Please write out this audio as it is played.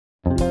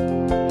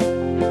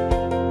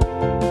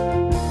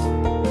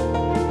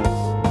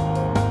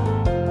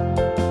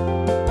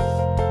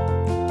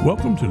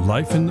Welcome to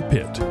Life in the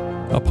Pit,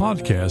 a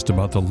podcast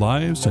about the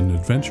lives and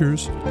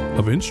adventures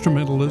of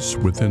instrumentalists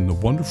within the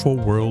wonderful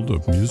world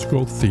of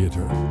musical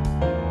theater.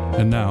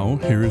 And now,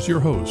 here is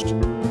your host,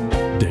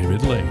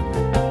 David Lane.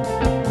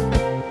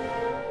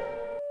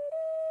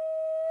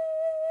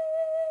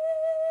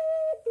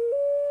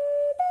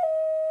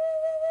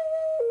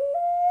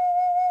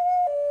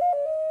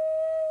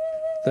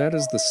 That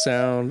is the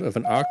sound of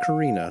an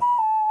ocarina,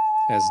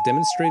 as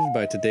demonstrated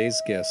by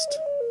today's guest,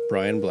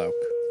 Brian Blauck,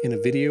 in a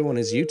video on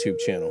his YouTube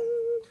channel.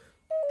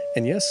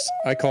 And yes,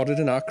 I called it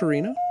an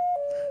ocarina.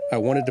 I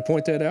wanted to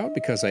point that out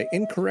because I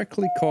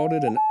incorrectly called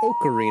it an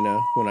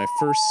ocarina when I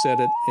first said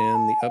it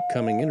in the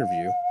upcoming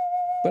interview,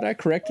 but I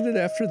corrected it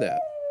after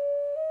that.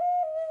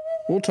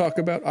 We'll talk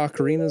about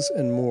ocarinas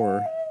and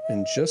more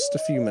in just a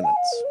few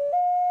minutes.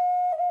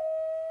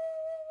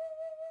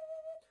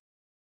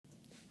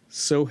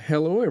 So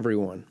hello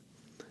everyone.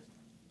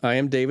 I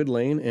am David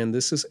Lane and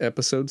this is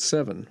episode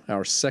 7,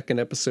 our second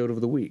episode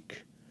of the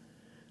week.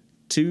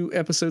 2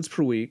 episodes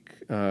per week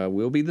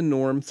will be the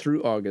norm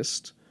through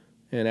August,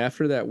 and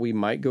after that we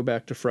might go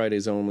back to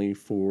Fridays only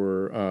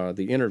for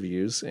the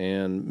interviews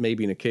and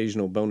maybe an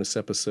occasional bonus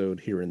episode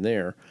here and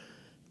there,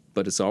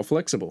 but it's all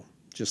flexible,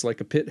 just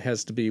like a pit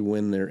has to be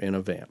when they're in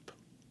a vamp.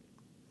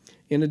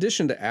 In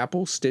addition to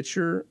Apple,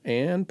 Stitcher,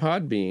 and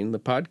Podbean, the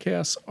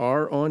podcasts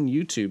are on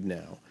YouTube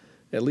now.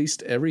 At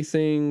least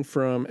everything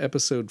from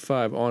episode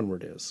 5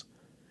 onward is.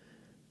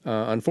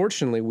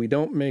 Unfortunately, we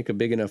don't make a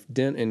big enough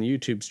dent in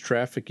YouTube's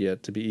traffic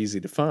yet to be easy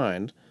to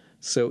find,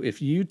 so if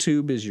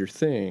YouTube is your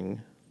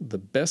thing, the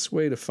best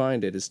way to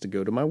find it is to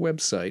go to my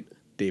website,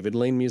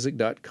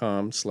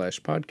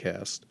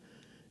 davidlanemusic.com/podcast,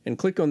 and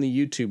click on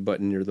the YouTube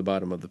button near the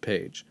bottom of the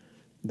page.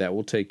 That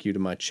will take you to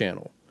my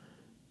channel.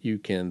 You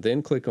can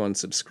then click on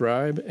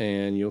subscribe,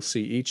 and you'll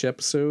see each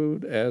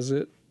episode as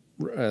it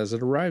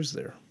arrives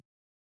there.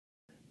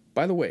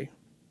 By the way,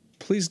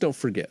 please don't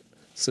forget,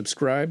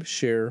 subscribe,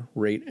 share,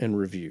 rate, and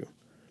review.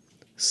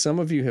 Some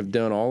of you have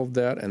done all of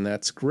that, and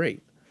that's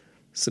great.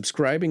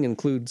 Subscribing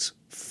includes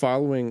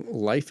following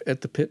Life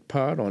at the Pit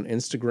Pod on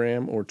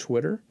Instagram or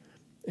Twitter,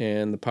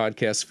 and the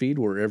podcast feed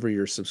wherever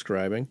you're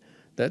subscribing.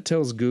 That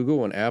tells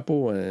Google and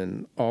Apple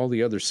and all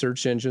the other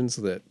search engines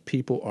that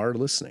people are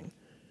listening.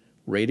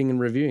 Rating and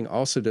reviewing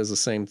also does the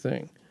same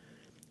thing.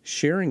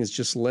 Sharing is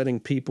just letting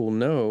people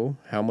know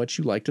how much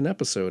you liked an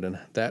episode, and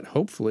that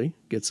hopefully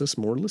gets us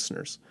more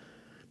listeners.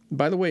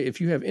 By the way,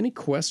 if you have any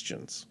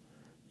questions,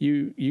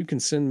 you can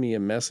send me a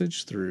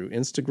message through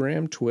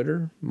Instagram,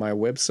 Twitter, my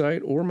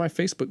website, or my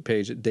Facebook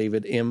page at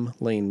David M.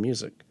 Lane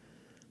Music.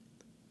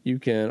 You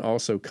can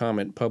also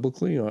comment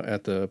publicly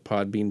at the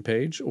Podbean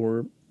page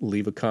or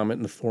leave a comment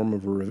in the form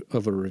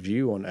of a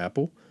review on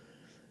Apple.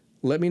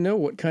 Let me know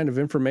what kind of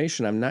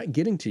information I'm not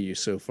getting to you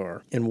so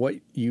far and what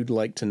you'd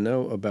like to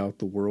know about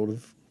the world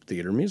of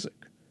theater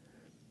music.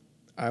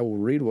 I will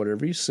read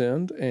whatever you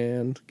send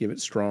and give it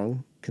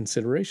strong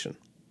consideration.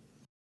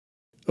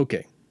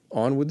 Okay,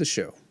 on with the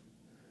show.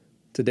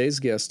 Today's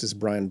guest is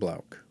Brian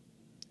Blauck.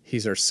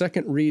 He's our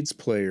second reeds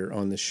player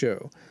on the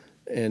show,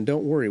 and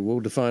don't worry,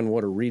 we'll define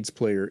what a reeds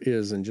player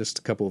is in just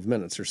a couple of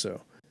minutes or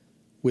so.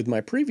 With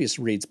my previous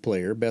reeds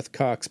player, Beth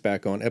Cox,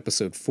 back on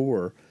episode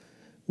 4,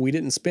 we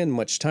didn't spend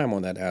much time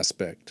on that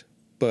aspect,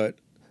 but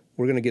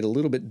we're going to get a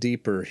little bit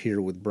deeper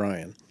here with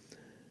Brian.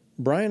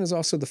 Brian is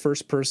also the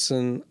first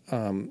person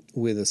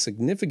with a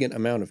significant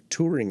amount of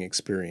touring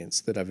experience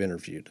that I've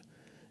interviewed.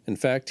 In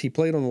fact, he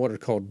played on what are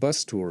called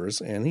bus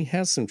tours, and he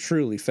has some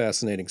truly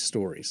fascinating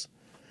stories.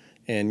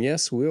 And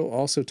yes, we'll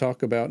also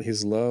talk about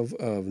his love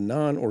of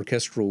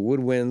non-orchestral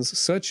woodwinds,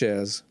 such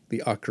as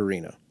the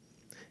ocarina.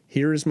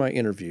 Here is my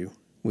interview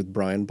with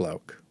Brian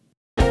Blauck.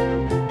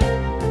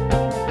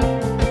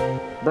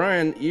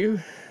 Brian,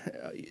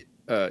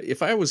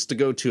 if I was to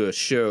go to a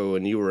show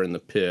and you were in the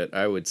pit,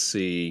 I would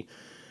see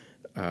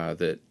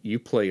that you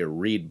play a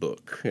reed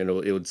book.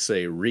 It would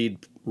say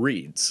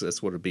reeds.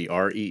 That's what it'd be,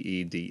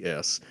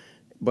 REEDS.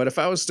 But if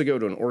I was to go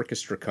to an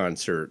orchestra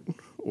concert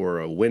or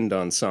a wind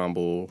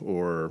ensemble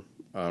or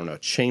I don't know,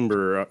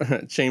 chamber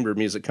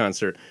music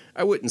concert,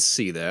 I wouldn't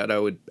see that. I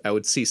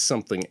would see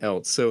something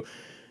else. So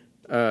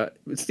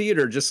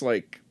theater, just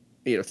like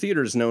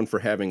theater is known for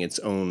having its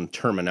own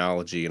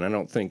terminology, and I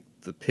don't think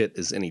the pit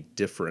is any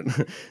different.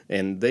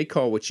 And they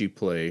call what you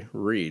play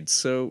reeds.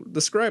 So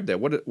describe that.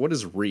 What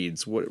is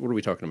reeds? What are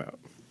we talking about?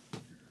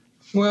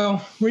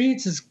 Well,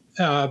 reeds is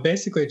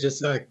basically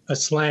just a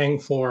slang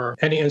for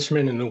any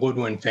instrument in the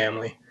woodwind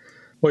family,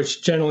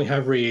 which generally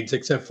have reeds,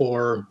 except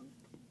for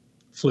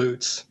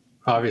flutes.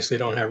 Obviously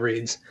don't have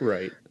reeds.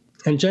 Right.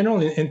 And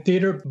generally in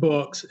theater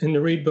books, in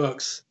the reed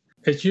books,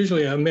 it's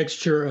usually a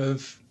mixture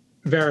of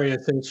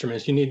various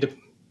instruments. You need to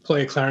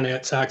play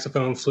clarinet,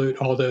 saxophone, flute,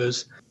 all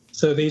those.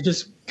 So they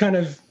just kind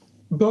of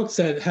books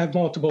that have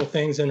multiple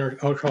things in are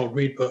called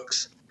reed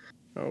books.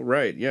 Oh,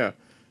 right, yeah.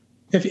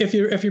 If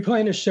you're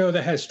playing a show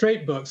that has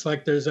straight books,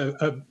 like there's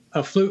a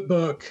flute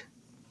book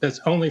that's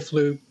only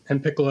flute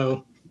and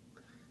piccolo,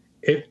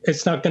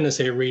 it's not going to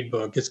say reed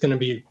book. It's going to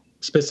be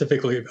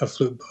specifically a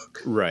flute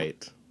book.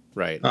 Right.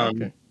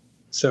 Okay.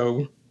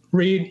 So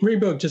reed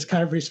book just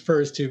kind of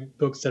refers to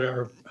books that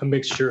are a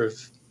mixture of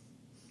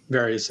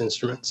various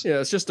instruments. Yeah,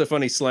 it's just a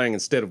funny slang.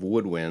 Instead of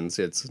woodwinds,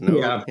 it's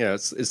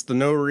it's the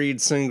no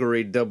reed, single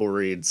reed, double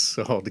reeds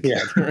all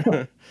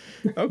together.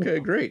 Yeah. Okay,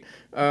 great.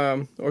 We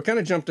kind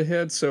of jumped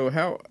ahead. So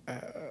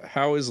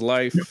how is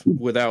life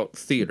without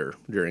theater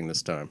during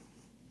this time?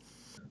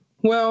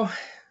 Well,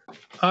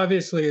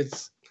 obviously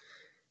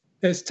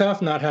it's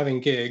tough not having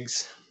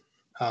gigs.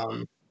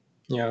 Kind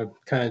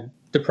of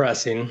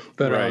depressing,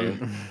 but Right.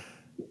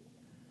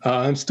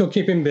 I'm still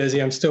keeping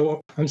busy. I'm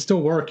still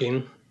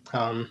working.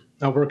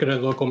 I work at a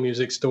local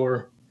music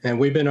store, and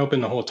we've been open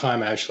the whole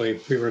time.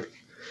 Actually, we were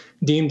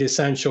deemed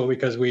essential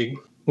because we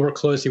work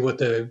closely with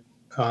the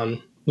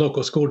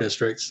local school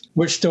districts,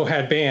 which still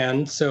had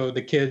bands, so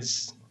the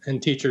kids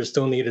and teachers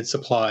still needed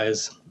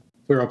supplies.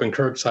 We were open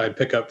curbside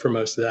pickup for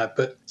most of that.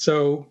 But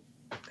so,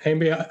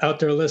 anybody out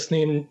there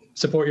listening,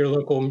 support your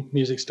local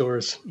music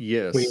stores.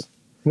 Yes.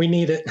 We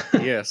need it.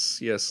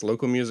 Yes.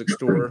 Local music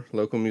store,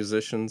 local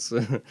musicians.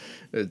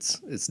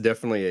 It's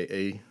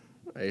definitely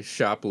a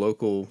shop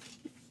local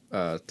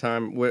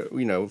time,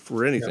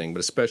 for anything, but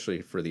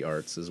especially for the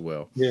arts as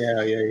well.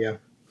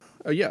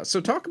 Yeah. So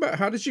talk about,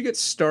 how did you get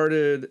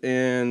started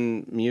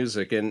in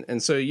music?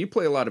 And so you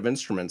play a lot of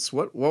instruments.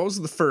 What was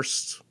the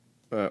first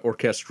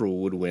orchestral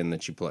woodwind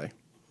that you play?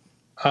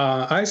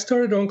 I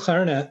started on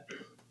clarinet,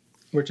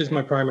 which is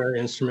my primary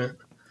instrument.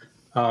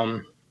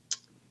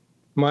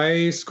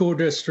 My school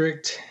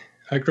district,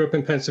 I grew up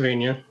in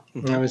Pennsylvania.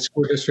 Mm-hmm. My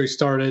school district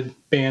started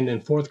band in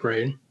 4th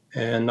grade,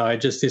 and I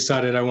just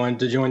decided I wanted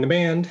to join the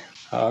band.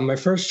 My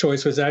first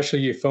choice was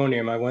actually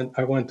euphonium.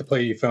 I wanted to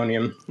play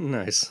euphonium.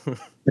 Nice.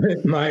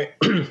 My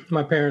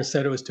parents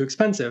said it was too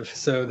expensive,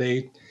 so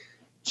they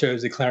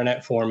chose the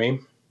clarinet for me,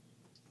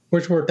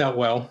 which worked out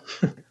well.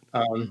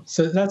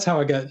 So that's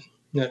how I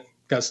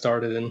got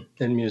started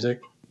in music.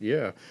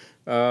 Yeah.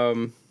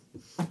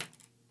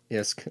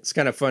 Yes, it's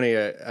kind of funny.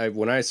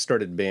 When I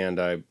started band,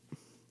 I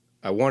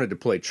wanted to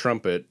play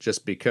trumpet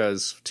just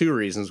because, 2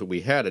 reasons.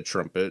 We had a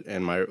trumpet,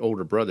 and my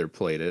older brother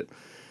played it,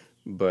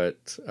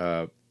 but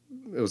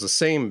it was the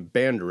same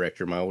band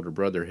director my older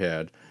brother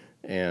had,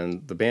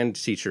 and the band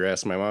teacher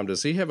asked my mom,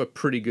 "Does he have a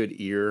pretty good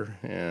ear?"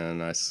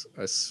 And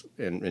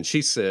and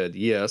she said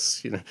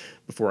yes,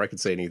 before I could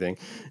say anything,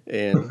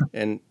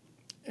 and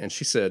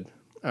she said,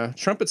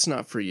 "Trumpet's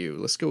not for you.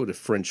 Let's go to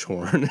French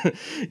horn."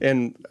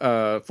 And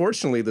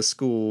fortunately, the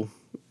school,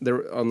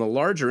 there on the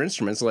larger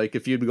instruments, like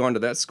if you'd gone to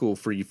that school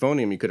for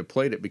euphonium, you could have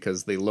played it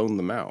because they loaned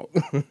them out.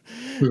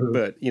 Mm-hmm.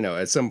 But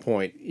at some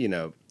point,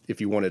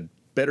 if you wanted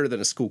better than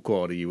a school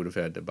quality, you would have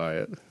had to buy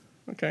it.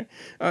 Okay,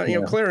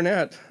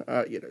 clarinet.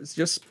 It's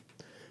just,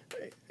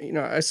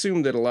 I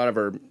assume that a lot of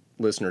our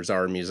listeners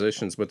are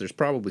musicians, but there's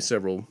probably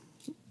several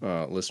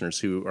listeners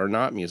who are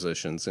not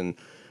musicians, and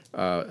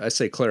I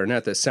say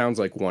clarinet, that sounds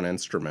like one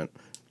instrument,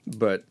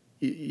 but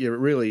you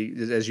really,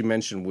 as you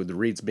mentioned, with the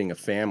reeds being a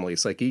family,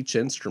 it's like each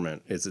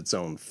instrument is its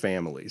own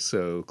family.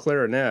 So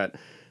clarinet,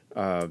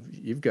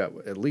 you've got,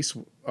 at least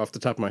off the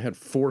top of my head,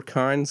 4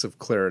 kinds of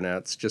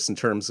clarinets just in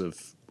terms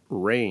of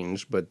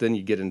range, but then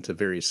you get into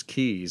various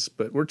keys.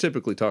 But we're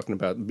typically talking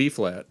about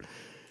B-flat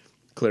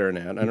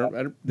clarinet.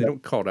 They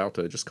don't call it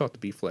alto, just call it the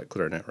B-flat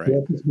clarinet, right?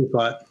 Yeah, it's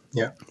B-flat.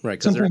 Yeah.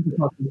 Right.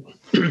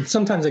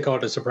 Sometimes they call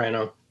it a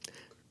soprano.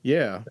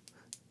 Yeah.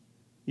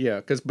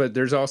 Yeah, but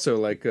there's also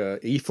like a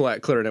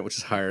E-flat clarinet, which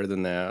is higher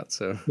than that.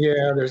 So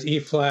yeah, there's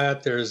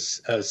E-flat,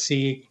 there's a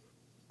C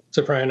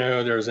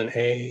soprano, there's an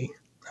A,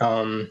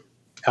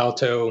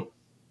 alto,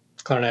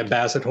 clarinet,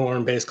 basset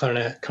horn, bass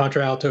clarinet,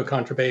 contralto,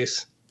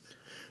 contrabass.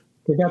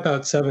 We got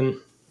about 7,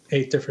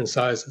 8 different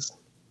sizes.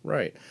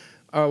 Right.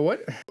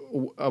 What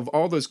of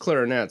all those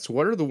clarinets?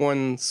 What are the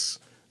ones?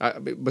 I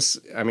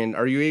mean,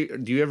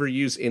 do you ever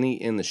use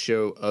any in the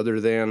show other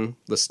than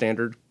the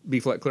standard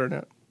B-flat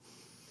clarinet?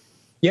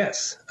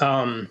 Yes.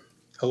 A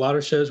lot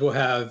of shows will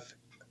have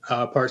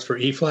parts for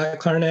E-flat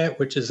clarinet,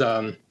 which is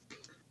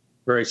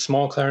very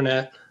small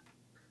clarinet.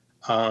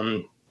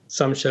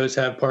 Some shows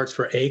have parts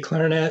for A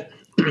clarinet.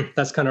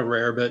 That's kind of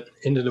rare, but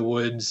Into the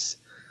Woods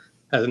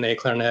has an A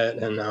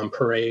clarinet, and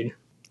Parade.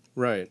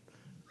 Right.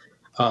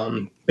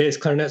 Bass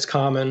clarinet's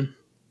common.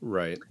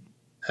 Right.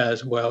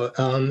 As well.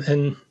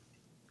 And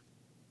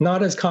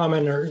not as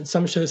common, or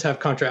some shows have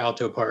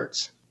contralto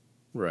parts.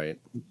 Right.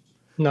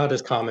 Not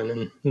as common,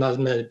 and not as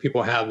many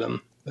people have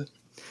them. But.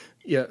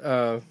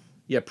 Yeah.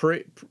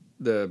 Parade,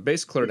 the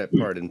bass clarinet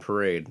part in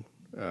Parade,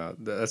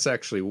 that's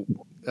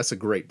a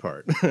great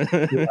part.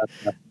 Yeah,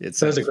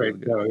 that's a great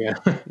show.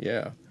 Yeah.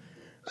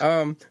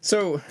 Yeah.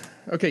 So,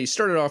 okay, you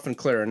started off in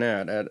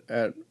clarinet.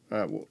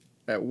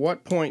 At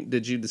what point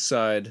did you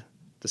decide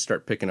to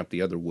start picking up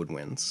the other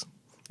woodwinds?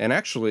 And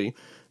actually,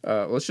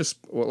 let's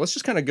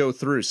just kind of go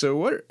through. So,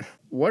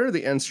 what are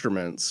the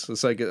instruments?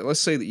 It's like,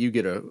 let's say that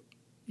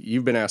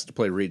you've been asked to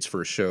play reeds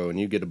for a show, and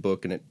you get a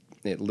book, and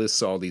it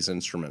lists all these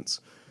instruments.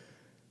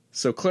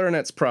 So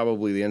clarinet's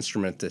probably the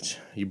instrument that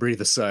you breathe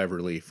a sigh of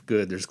relief.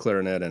 Good, there's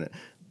clarinet in it.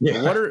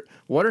 Yeah.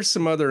 What are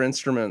some other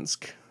instruments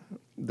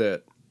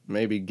that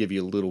maybe give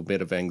you a little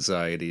bit of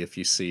anxiety if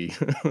you see?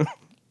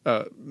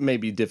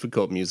 maybe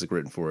difficult music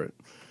written for it?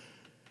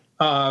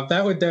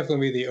 That would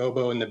definitely be the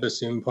oboe and the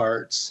bassoon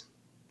parts,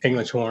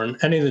 English horn,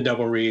 any of the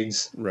double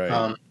reeds.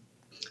 Right.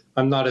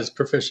 I'm not as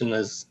proficient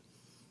as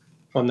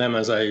on them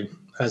as I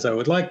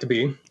would like to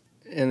be.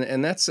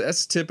 And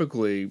that's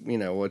typically,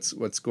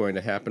 what's going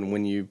to happen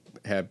when you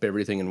have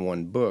everything in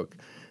one book,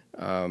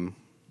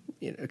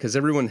 because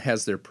everyone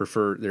has their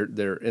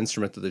their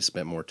instrument that they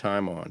spent more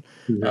time on.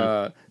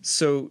 Mm-hmm.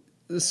 So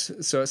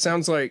it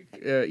sounds like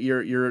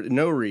your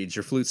no reeds,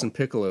 your flutes and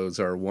piccolos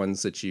are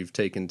ones that you've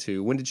taken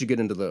to. When did you get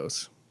into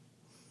those?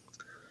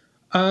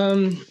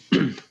 I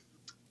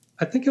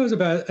think it was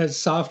about a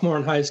sophomore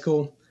in high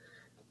school.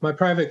 My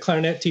private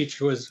clarinet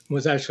teacher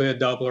was actually a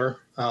doubler,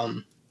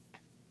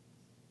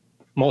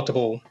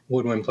 multiple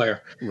woodwind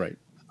player. Right.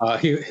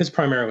 His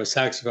primary was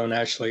saxophone,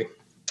 actually.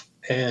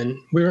 And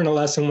we were in a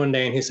lesson one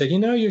day, and he said,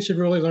 you should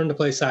really learn to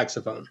play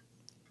saxophone.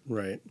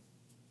 Right.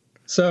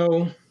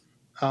 So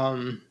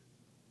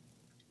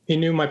he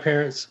knew my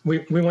parents.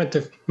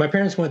 My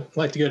parents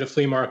like to go to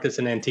flea markets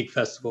and antique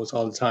festivals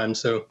all the time.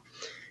 So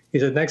he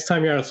said, next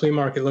time you're at a flea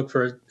market, look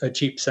for a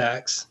cheap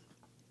sax.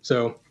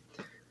 So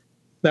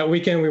that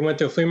weekend we went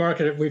to a flea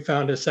market. We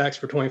found a sax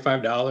for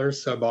 $25,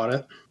 so I bought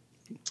it.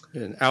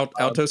 An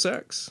alto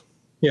sax?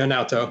 Yeah, an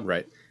alto.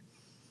 Right.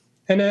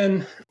 And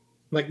then,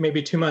 like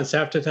maybe 2 months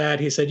after that,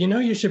 he said,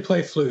 you should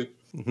play flute.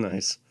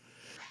 Nice.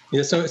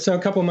 Yeah, so a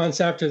couple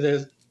months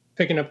after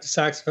picking up the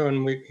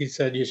saxophone, he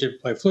said, you should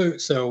play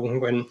flute. So we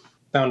went and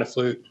found a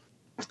flute.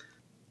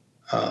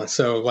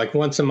 So like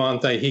once a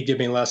month, he'd give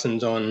me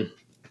lessons on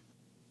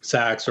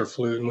sax or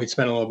flute, and we'd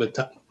spend a little bit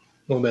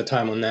of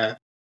time on that.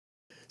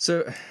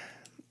 So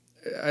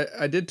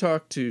I did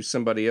talk to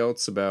somebody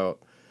else about,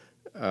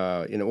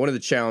 one of the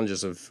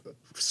challenges of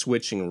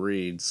switching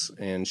reeds,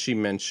 and she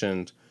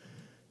mentioned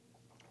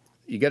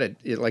you got to,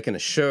 like in a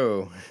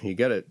show, you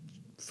got to,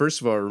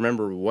 first of all,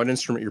 remember what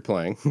instrument you're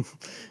playing,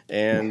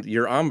 and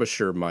your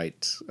embouchure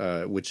might,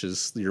 which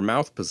is your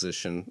mouth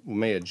position,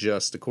 may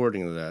adjust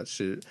according to that.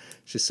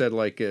 She said,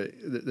 like,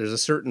 there's a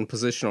certain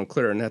position on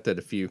clarinet that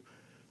if you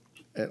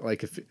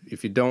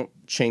don't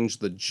change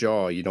the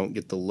jaw, you don't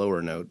get the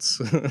lower notes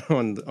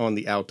on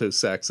the alto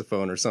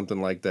saxophone or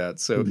something like that.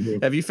 So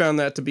Have you found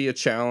that to be a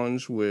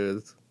challenge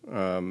with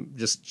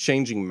just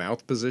changing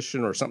mouth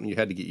position, or something you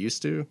had to get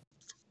used to?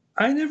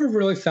 I never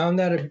really found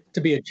that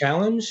to be a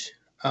challenge.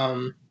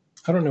 I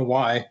don't know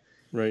why.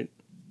 Right.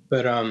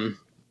 But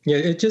yeah,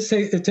 it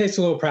takes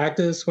a little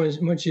practice.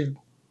 Once you've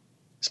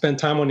spent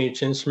time on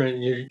each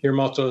instrument, your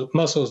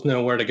muscles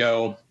know where to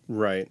go.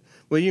 Right.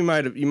 Well, you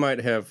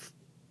might have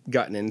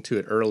gotten into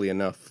it early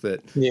enough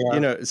that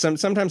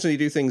sometimes when you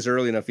do things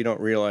early enough, you don't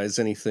realize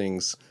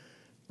anything's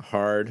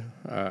hard.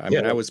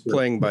 I was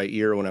playing by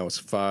ear when I was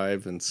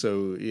 5, and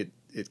so it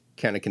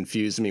kind of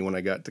confused me when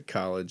I got to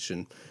college,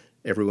 and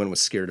everyone was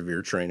scared of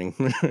ear training.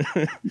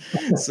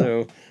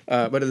 So,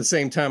 but at the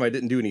same time, I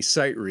didn't do any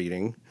sight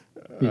reading,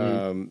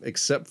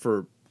 except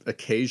for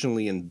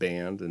occasionally in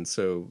band, and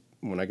so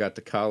when I got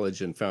to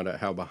college and found out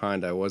how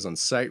behind I was on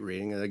sight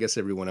reading, I guess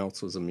everyone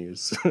else was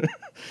amused.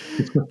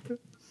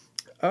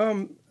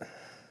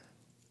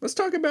 Let's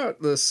talk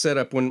about the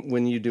setup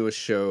when you do a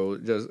show.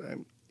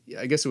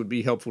 I guess it would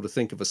be helpful to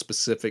think of a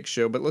specific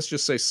show, but let's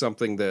just say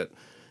something that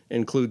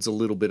includes a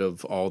little bit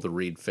of all the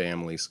reed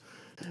families.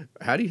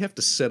 How do you have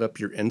to set up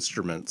your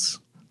instruments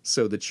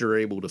so that you're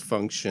able to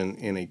function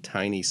in a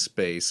tiny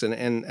space?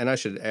 And I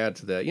should add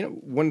to that,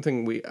 one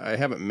thing I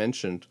haven't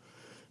mentioned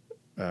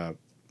in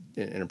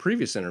a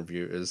previous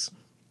interview is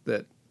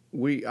that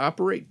we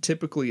operate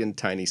typically in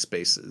tiny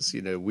spaces.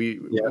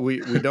 We're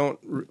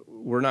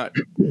not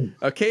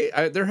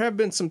okay. There have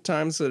been some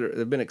times that there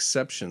have been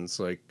exceptions,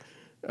 like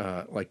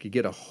you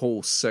get a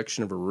whole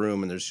section of a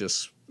room and there's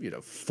just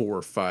 4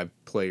 or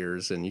 5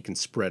 players, and you can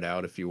spread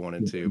out if you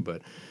wanted to.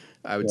 But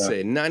I would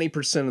say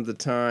 90% of the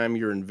time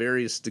you're in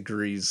various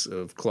degrees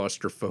of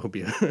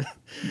claustrophobia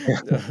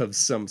of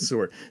some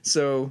sort.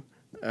 So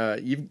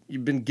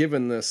you've been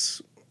given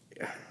this,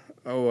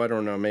 I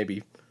don't know,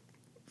 maybe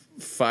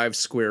 5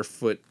 square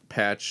foot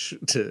patch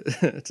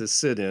to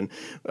sit in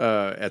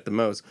at the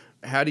most.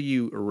 How do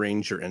you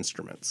arrange your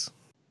instruments?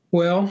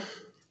 Well,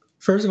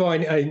 first of all,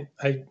 I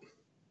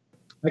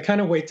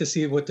kind of wait to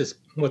see what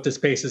the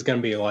space is going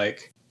to be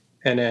like,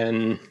 and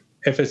then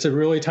if it's a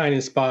really tiny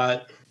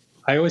spot,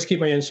 I always keep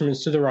my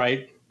instruments to the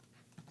right.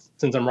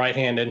 Since I'm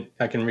right-handed,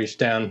 I can reach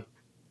down,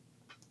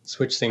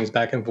 switch things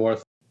back and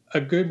forth.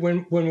 A good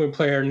woodwind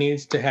player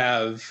needs to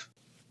have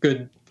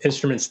good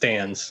instrument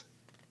stands.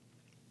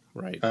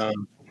 Right.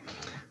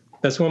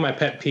 That's one of my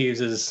pet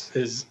peeves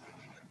is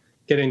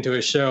getting to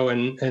a show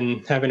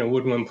and having a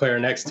woodwind player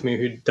next to me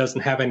who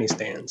doesn't have any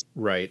stands.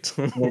 Right.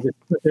 They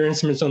just put their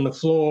instruments on the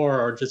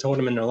floor or just hold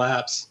them in their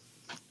laps.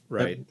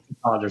 Right.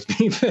 That bothers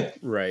me.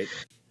 Right.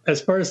 As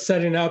far as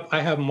setting up,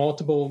 I have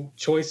multiple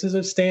choices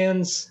of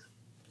stands.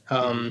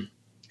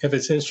 If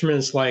it's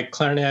instruments like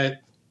clarinet,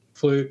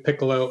 flute,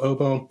 piccolo,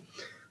 oboe,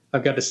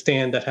 I've got a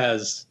stand that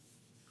has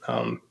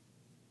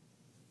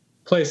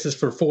places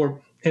for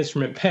 4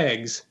 instrument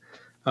pegs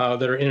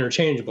that are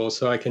interchangeable,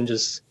 so I can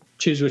just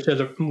choose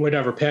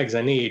whatever pegs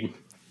I need.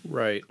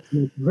 Right.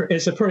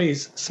 It's a pretty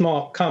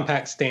small,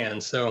 compact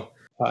stand, so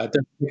it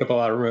doesn't take up a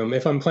lot of room.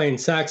 If I'm playing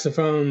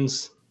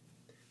saxophones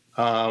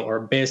or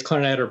bass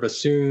clarinet or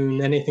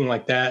bassoon, anything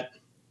like that,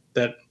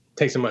 that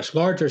takes a much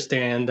larger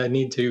stand, I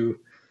need to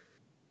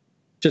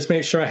just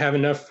make sure I have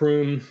enough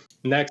room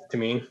next to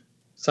me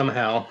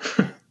somehow.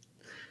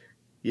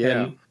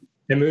 Yeah.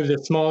 and move the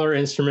smaller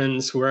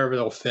instruments wherever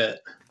they'll fit.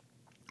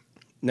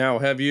 Now,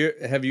 have you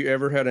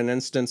ever had an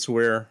instance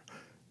where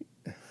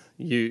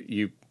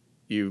you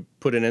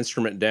put an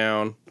instrument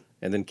down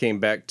and then came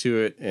back to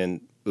it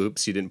and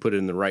oops, you didn't put it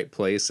in the right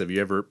place? Have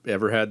you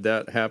ever had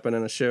that happen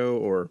in a show,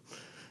 or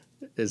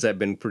has that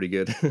been pretty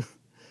good?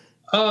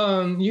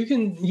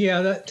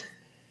 That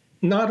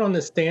not on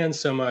the stand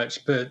so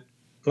much, but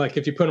like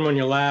if you put them on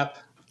your lap,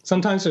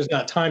 sometimes there's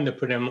not time to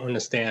put them on the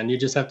stand. You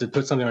just have to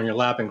put something on your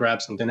lap and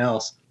grab something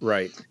else.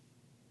 Right.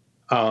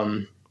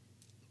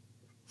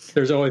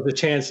 There's always the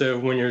chance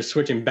of when you're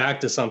switching back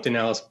to something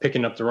else,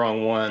 picking up the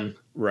wrong one.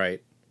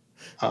 Right.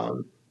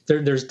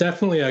 There's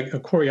definitely a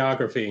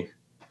choreography.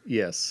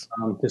 Yes.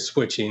 To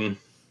switching.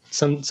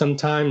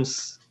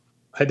 Sometimes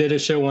I did a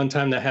show one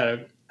time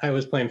that I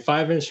was playing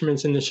 5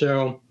 instruments in the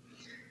show.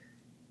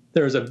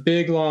 There was a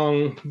big,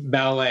 long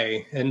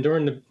ballet, and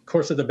during the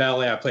course of the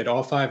ballet, I played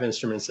all 5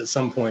 instruments at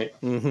some point.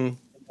 Mm-hmm. There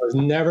was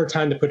never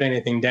time to put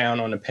anything down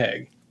on a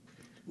peg.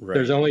 Right.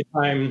 There's only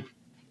time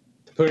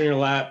to put it in your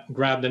lap,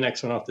 grab the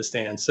next one off the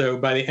stand. So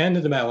by the end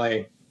of the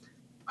ballet,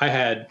 I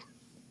had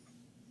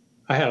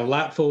a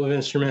lap full of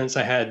instruments.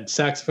 I had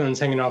saxophones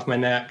hanging off my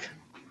neck.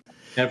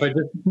 And if I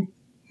just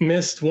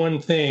missed one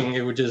thing,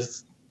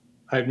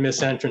 I'd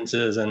miss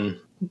entrances, and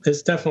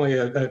it's definitely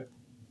a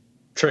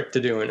trick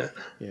to doing it.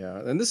 Yeah,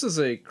 and this is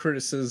a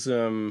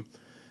criticism,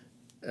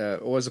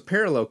 was a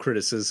parallel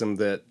criticism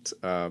that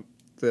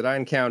I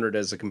encountered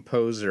as a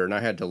composer, and I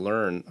had to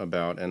learn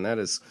about, and that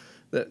is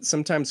that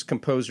sometimes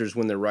composers,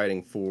 when they're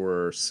writing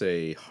for,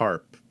 say,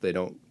 harp, they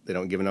don't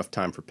give enough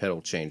time for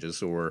pedal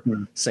changes, or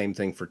same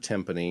thing for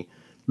timpani.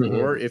 Mm-hmm.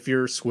 Or if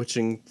you're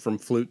switching from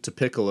flute to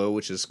piccolo,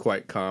 which is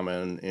quite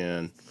common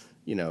in,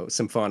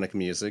 symphonic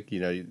music,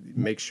 you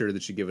make sure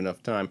that you give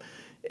enough time.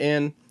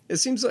 And it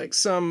seems like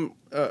some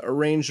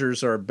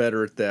arrangers are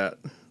better at that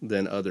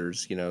than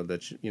others,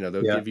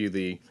 they'll give you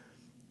the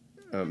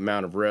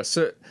amount of rest.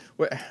 So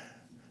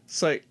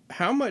it's like,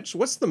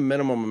 what's the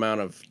minimum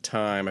amount of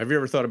time? Have you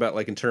ever thought about,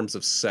 like, in terms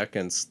of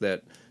seconds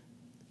that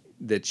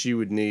you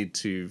would need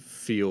to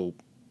feel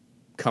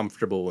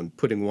comfortable in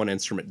putting one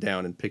instrument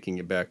down and picking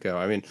it back up?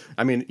 I mean,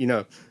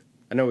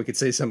 I know we could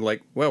say something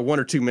like, well, 1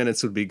 or 2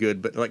 minutes would be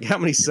good, but like, how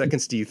many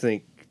seconds do you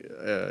think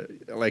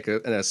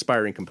an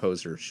aspiring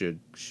composer should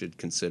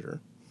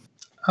consider?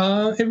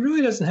 It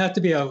really doesn't have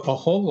to be a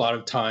whole lot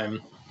of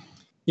time.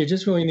 You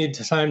just really need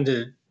time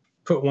to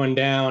put one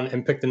down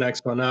and pick the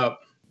next one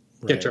up,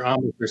 get your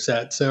embouchure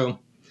set. So,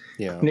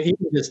 even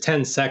just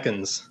 10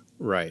 seconds,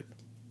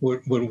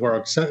 would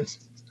work. So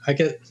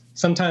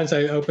sometimes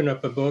I open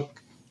up a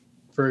book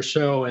for a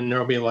show, and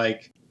there'll be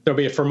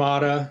a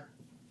fermata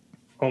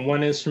on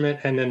one instrument,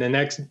 and then the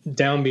next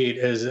downbeat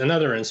is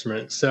another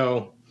instrument.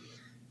 So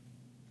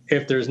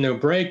if there's no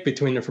break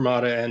between the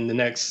fermata and the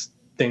next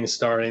thing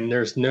starting,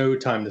 there's no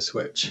time to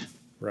switch.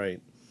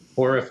 Right.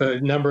 Or if a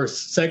number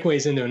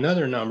segues into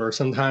another number,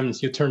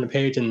 sometimes you turn the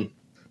page and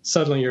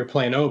suddenly you're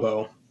playing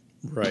oboe.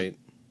 Right.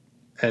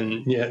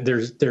 And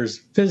there's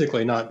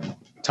physically not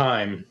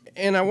time.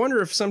 And I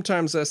wonder if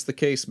sometimes that's the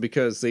case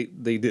because they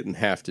didn't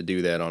have to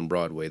do that on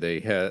Broadway.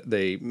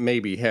 They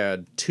maybe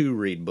had 2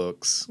 read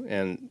books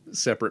and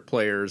separate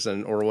players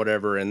or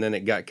whatever, and then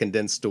it got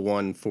condensed to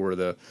one for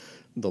the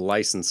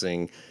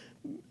licensing,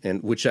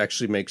 and which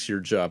actually makes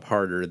your job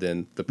harder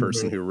than the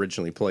person who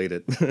originally played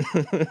it.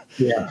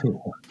 Yeah.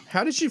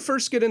 How did you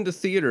first get into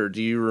theater?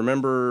 Do you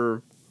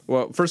remember?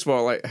 Well, first of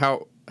all, like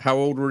how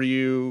old were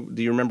you?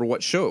 Do you remember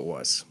what show it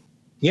was?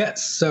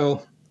 Yes.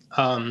 So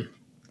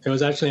it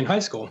was actually in high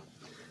school.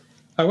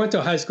 I went to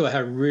a high school that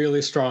had a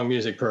really strong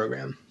music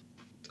program.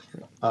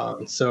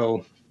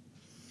 So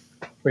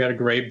we had a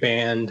great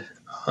band,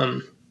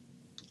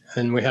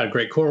 and we had a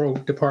great choral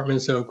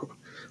department. So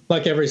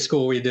like every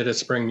school, we did a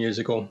spring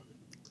musical.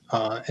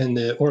 And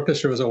the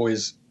orchestra was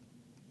always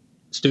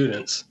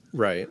students.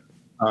 Right.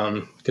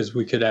 Because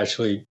we could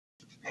actually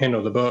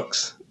handle the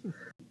books.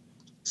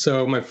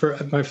 So my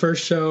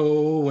first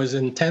show was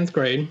in 10th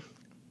grade.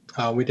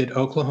 We did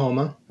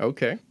Oklahoma.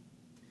 Okay.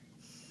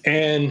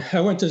 And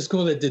I went to a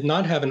school that did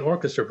not have an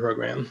orchestra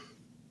program.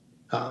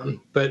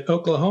 But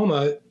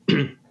Oklahoma,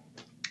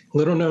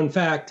 little known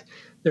fact,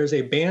 there's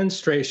a band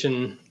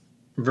station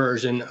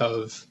version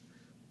of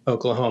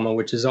Oklahoma,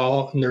 which is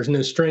there's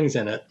no strings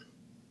in it.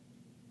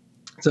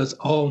 So it's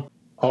all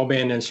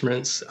band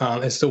instruments.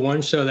 It's the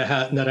one show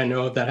that I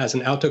know of that has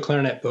an alto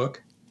clarinet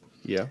book.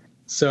 Yeah.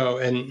 So,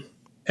 and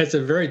it's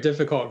a very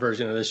difficult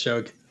version of the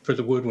show for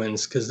the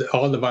woodwinds because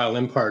all the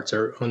violin parts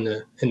are in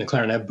the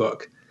clarinet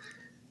book.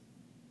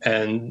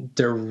 And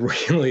they're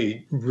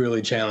really,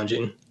 really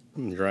challenging.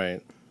 Right.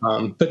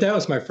 But that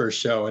was my first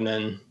show. And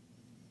then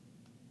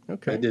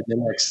I did the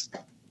next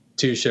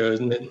 2 shows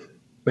in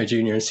my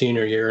junior and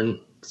senior year, and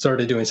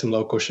started doing some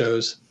local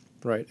shows.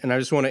 Right. And I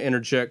just want to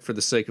interject for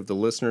the sake of the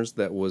listeners,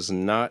 that was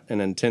not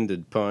an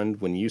intended pun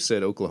when you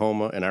said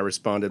Oklahoma, and I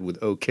responded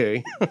with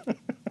okay.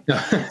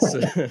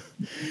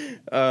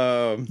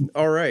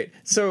 All right.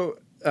 So,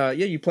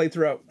 you played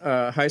throughout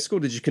high school.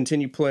 Did you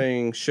continue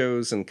playing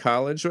shows in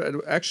college?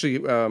 Actually,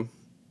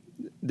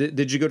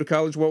 did you go to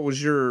college? What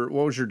was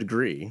your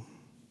degree?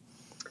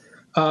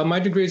 My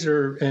degrees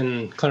are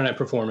in clarinet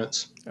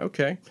performance.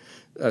 Okay.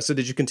 So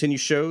did you continue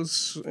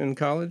shows in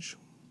college?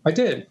 I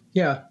did,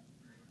 yeah.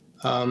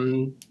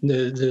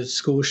 The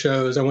school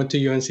shows, I went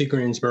to UNC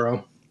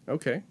Greensboro.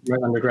 Okay. My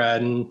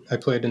undergrad, and I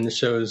played in the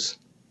shows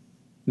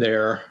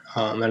there.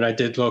 And I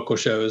did local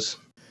shows.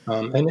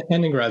 And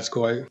in grad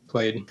school, I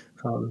played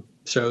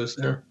shows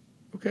there.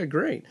 Okay,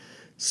 great.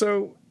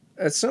 So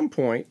at some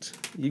point,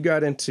 you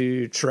got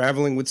into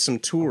traveling with some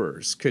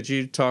tours. Could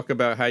you talk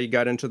about how you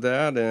got into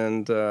that,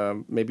 and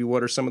maybe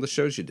what are some of the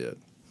shows you did?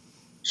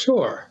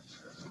 Sure.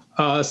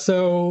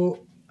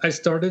 So I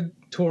started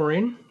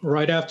touring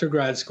right after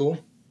grad school.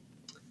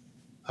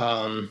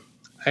 I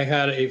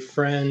had a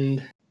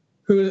friend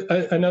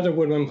another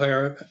woodwind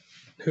player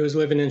who was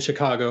living in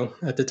Chicago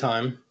at the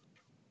time.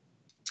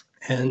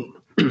 And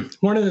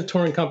one of the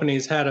touring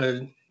companies had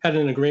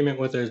an agreement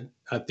with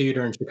a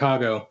theater in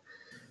Chicago.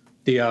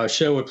 The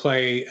show would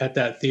play at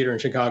that theater in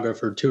Chicago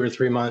for 2 or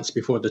 3 months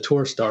before the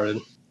tour started.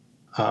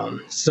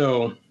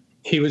 So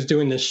he was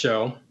doing this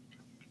show.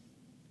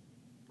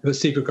 It was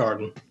Secret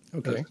Garden.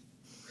 Okay.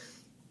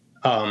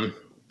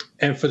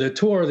 And for the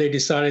tour, they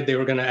decided they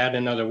were going to add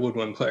another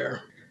woodwind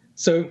player.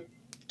 So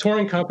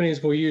touring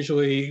companies will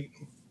usually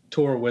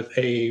tour with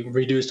a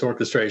reduced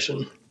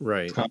orchestration.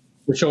 Right.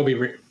 Which will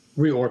be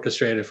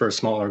reorchestrated for a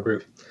smaller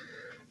group.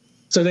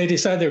 So they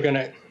decided they were going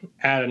to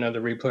add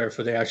another reed player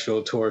for the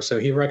actual tour. So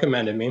he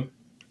recommended me.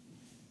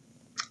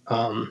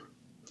 I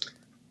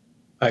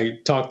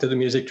talked to the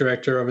music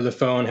director over the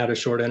phone, had a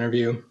short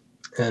interview,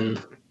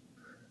 and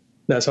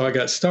that's how I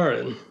got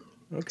started.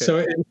 Okay.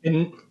 So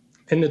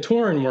in the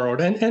touring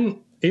world, and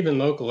even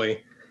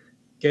locally,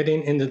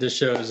 getting into the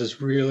shows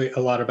is really a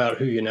lot about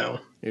who you know.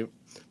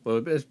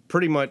 Well, it's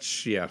pretty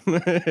much,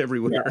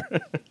 everywhere. Yeah.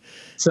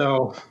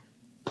 So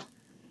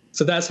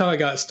that's how I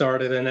got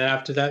started. And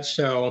after that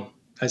show,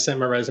 I sent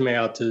my resume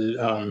out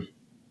to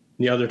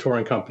the other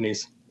touring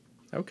companies.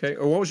 Okay.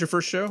 What was your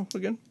first show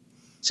again?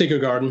 Secret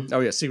Garden. Oh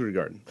yeah, Secret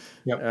Garden.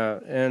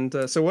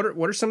 Yep. So what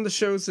are some of the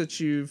shows that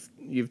you've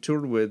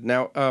toured with?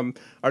 Now,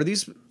 are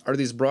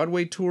these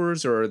Broadway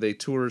tours, or are they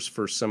tours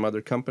for some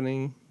other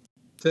company?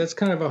 That's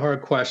kind of a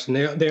hard question.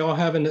 They all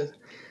have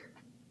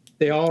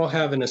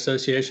an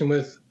association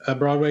with a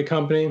Broadway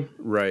company.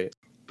 Right.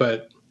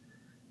 But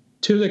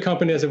 2 of the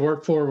companies I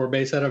worked for were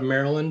based out of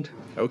Maryland.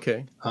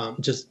 Okay.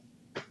 Just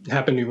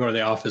happened to be where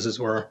the offices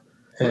were.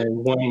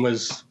 And one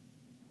was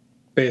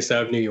based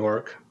out of New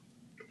York.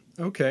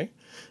 Okay.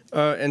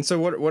 And so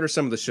what are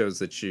some of the shows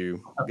that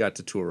you got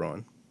to tour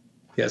on?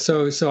 Yeah,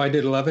 so I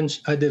did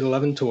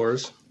 11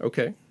 tours.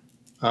 Okay.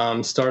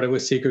 Started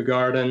with Secret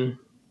Garden.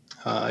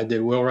 I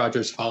did Will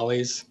Rogers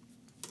Follies.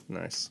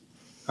 Nice.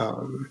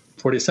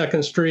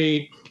 42nd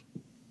Street.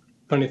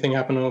 Funny Thing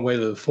Happened on the Way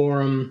to the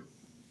Forum.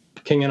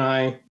 King and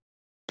I.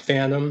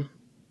 Phantom.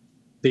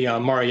 The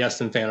Maury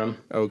Yeston Phantom.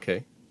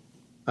 Okay.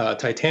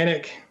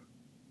 Titanic.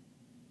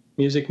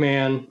 Music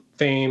Man.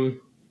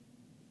 Fame.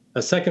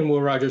 A second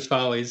Will Rogers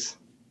Follies.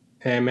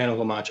 And Man of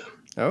La Mancha.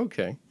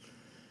 Okay.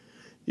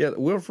 Yeah,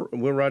 Will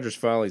Rogers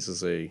Follies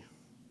is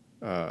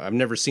I've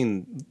never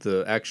seen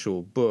the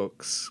actual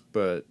books,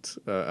 but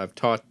I've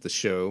taught the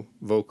show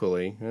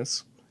vocally.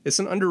 It's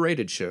an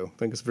underrated show. I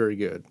think it's very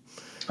good.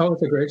 Oh,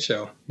 it's a great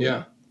show.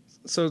 Yeah.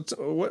 So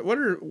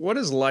what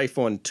is life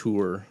on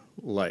tour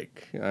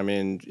like? I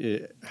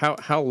mean,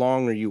 how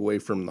long are you away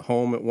from the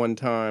home at one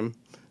time?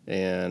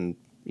 And,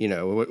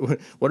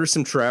 what are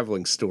some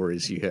traveling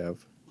stories you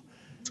have?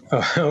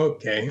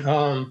 Okay.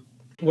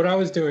 What I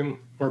was doing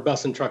were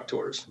bus and truck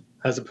tours,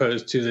 as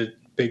opposed to the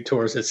big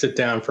tours that sit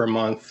down for a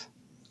month,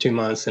 2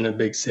 months in a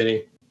big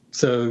city.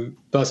 So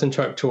bus and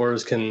truck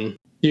tours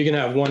you can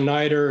have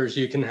one-nighters,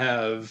 you can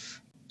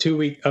have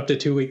up to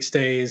 2 week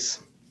stays.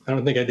 I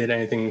don't think I did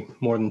anything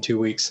more than 2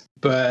 weeks.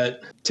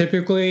 But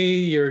typically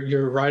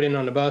you're riding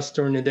on the bus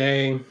during the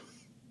day.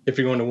 If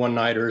you're going to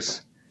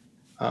one-nighters,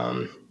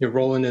 you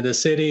roll into the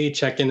city,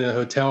 check into the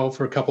hotel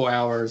for a couple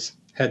hours,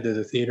 head to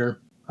the theater,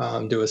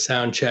 do a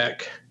sound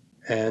check,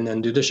 and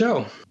then do the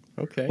show.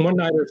 Okay.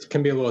 One-nighters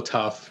can be a little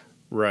tough.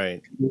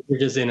 Right. You're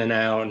just in and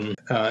out. And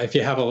if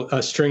you have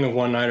a string of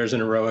one-nighters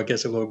in a row, it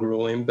gets a little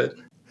grueling. But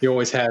you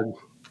always had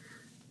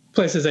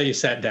places that you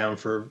sat down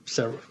for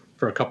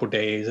a couple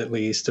days at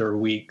least, or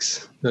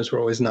weeks. Those were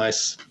always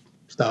nice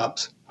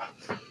stops.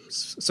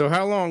 So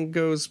how long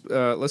goes,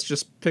 let's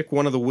just pick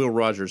one of the Will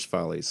Rogers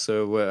Follies.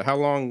 So how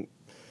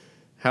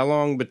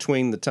long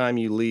between the time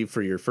you leave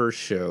for your first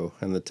show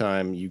and the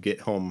time you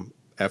get home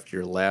after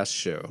your last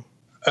show?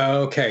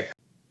 Okay.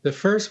 The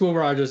first Will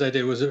Rogers I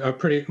did was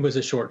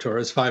a short tour. It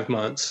was 5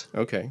 months.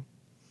 Okay.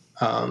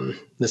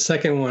 The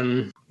second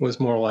one was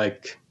more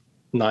like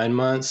 9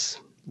 months,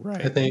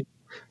 Right. I think.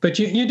 But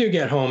you do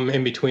get home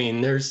in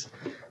between. There's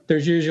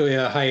usually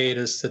a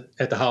hiatus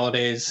at the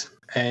holidays,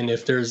 and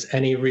if there's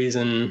any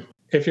reason,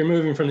 if you're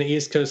moving from the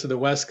East Coast to the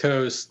West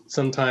Coast,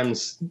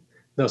 sometimes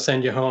they'll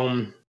send you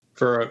home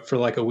for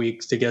like a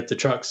week to get the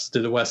trucks to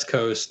the West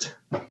Coast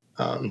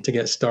to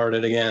get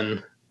started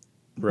again.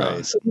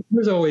 Right. So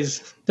there's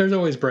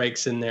always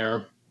breaks in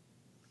there,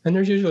 and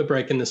there's usually a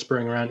break in the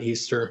spring around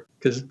Easter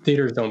because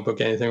theaters don't book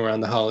anything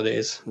around the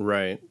holidays.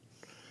 Right.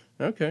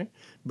 Okay.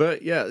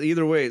 But yeah,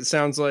 either way, it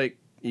sounds like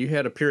you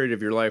had a period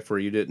of your life where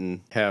you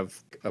didn't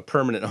have a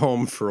permanent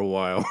home for a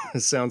while.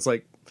 It sounds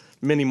like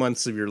many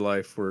months of your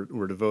life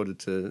were devoted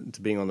to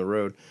being on the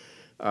road.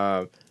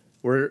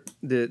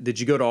 Did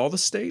you go to all the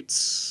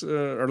states,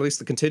 or at least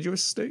the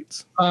contiguous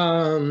states?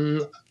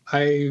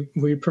 I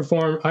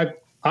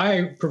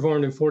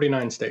performed in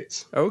 49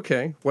 states.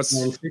 Okay.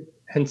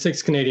 And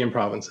 6 Canadian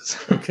provinces.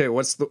 Okay,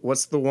 what's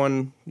the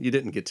one you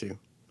didn't get to?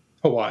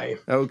 Hawaii.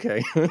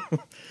 Okay. I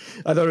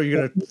thought you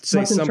were going to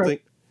say something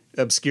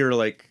obscure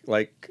like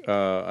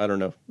I don't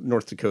know,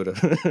 North Dakota.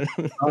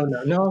 Oh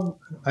no,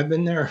 I've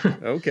been there.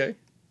 Okay.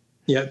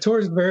 Yeah,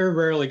 tours very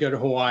rarely go to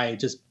Hawaii.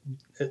 Just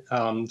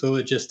the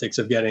logistics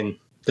of getting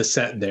the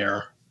set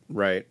there.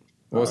 Right.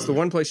 Well, it's the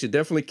one place you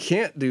definitely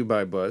can't do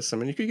by bus. I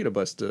mean, you could get a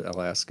bus to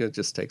Alaska. It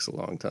just takes a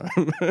long time.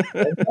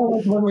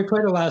 When we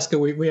played Alaska,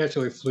 we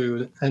actually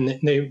flew, and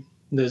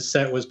the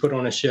set was put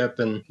on a ship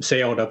and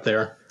sailed up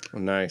there. Oh,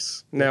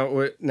 nice. Now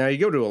you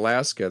go to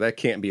Alaska. That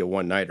can't be a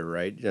one-nighter,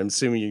 right? I'm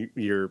assuming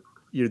you're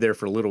there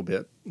for a little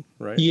bit,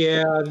 right?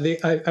 Yeah,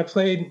 I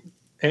played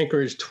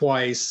Anchorage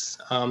twice.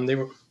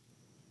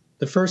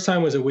 The first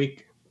time was a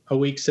week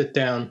sit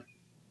down.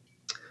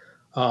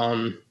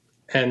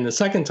 And the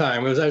second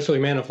time, it was actually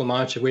Man of La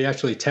Mancha. We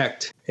actually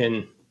teched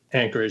in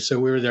Anchorage, so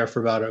we were there for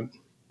about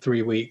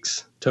 3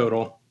 weeks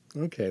total.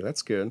 Okay,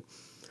 that's good.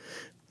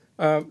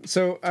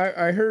 So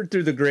I heard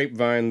through the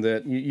grapevine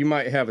that you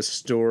might have a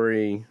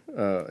story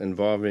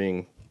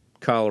involving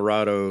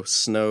Colorado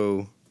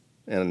snow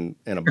and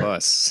a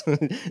bus.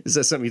 Is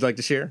that something you'd like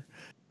to share?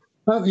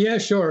 Oh, yeah,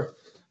 sure.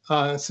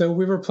 So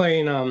we were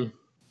playing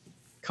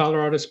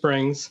Colorado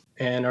Springs,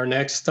 and our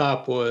next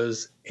stop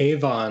was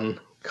Avon,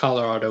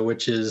 Colorado,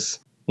 which is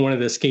one of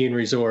the skiing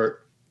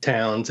resort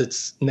towns.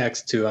 It's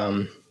next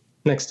to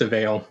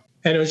Vail,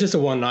 and it was just a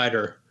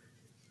one-nighter.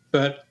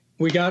 But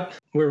we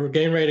were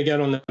getting ready to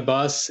get on the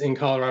bus in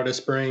Colorado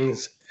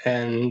Springs,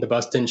 and the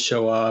bus didn't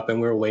show up,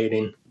 and we were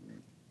waiting.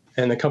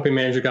 And the company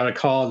manager got a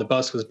call, the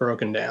bus was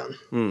broken down.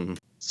 Hmm.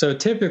 So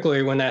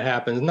typically when that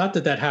happens, not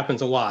that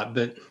happens a lot,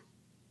 but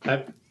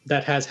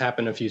that has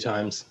happened a few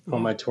times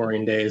on my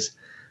touring days.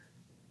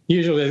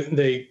 Usually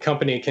the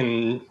company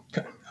can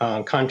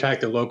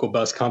contact a local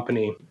bus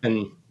company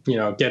and,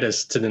 get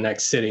us to the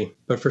next city.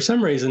 But for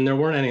some reason, there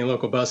weren't any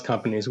local bus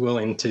companies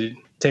willing to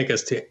take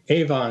us to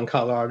Avon,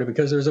 Colorado,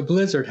 because there's a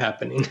blizzard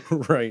happening.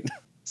 Right.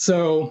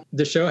 So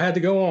the show had to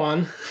go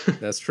on.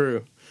 That's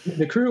true.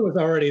 The crew was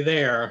already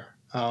there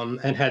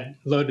and had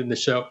loaded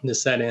the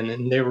set in,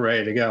 and they were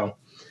ready to go.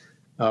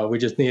 We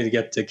just needed to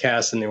get the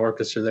cast and the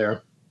orchestra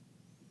there.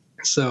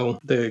 So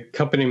the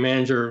company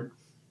manager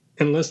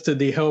enlisted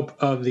the help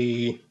of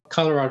the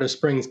Colorado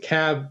Springs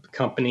cab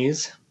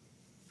companies.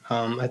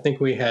 I think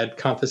we had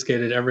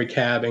confiscated every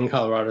cab in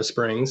Colorado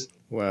Springs.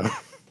 Wow.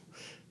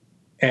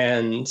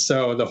 And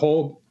so the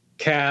whole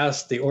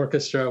cast, the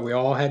orchestra, we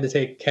all had to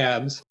take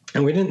cabs.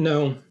 And we didn't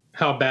know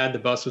how bad the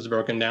bus was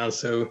broken down.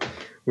 So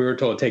we were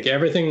told, take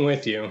everything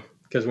with you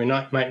because we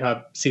might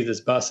not see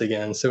this bus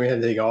again. So we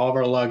had to take all of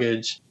our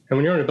luggage. And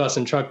when you're on a bus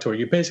and truck tour,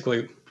 you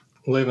basically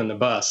live in the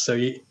bus. So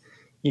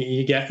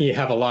you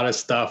have a lot of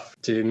stuff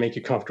to make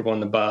you comfortable in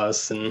the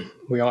bus. And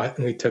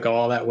we took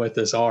all that with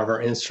us, all of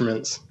our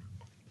instruments.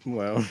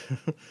 Wow.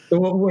 So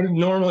what would have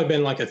normally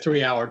been like a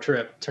 3-hour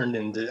trip turned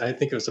into, I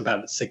think it was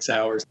about 6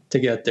 hours to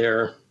get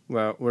there.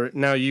 Well,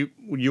 now you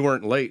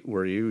weren't late,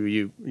 were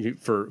you? You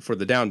for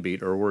the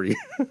downbeat, or were you?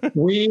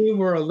 We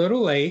were a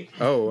little late.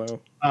 Oh,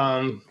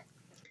 wow.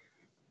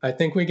 I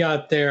think we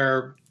got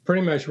there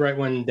pretty much right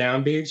when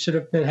downbeat should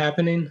have been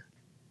happening,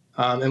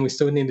 and we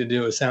still needed to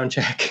do a sound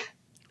check.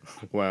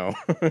 Wow.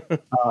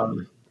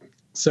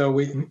 So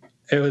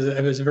it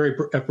was a very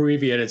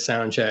abbreviated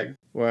sound check.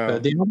 Wow.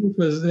 But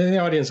the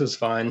audience was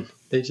fine.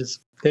 They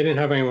didn't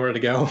have anywhere to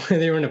go.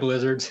 They were in a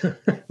blizzard.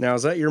 Now,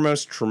 is that your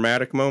most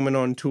traumatic moment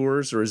on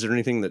tours, or is there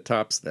anything that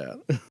tops that?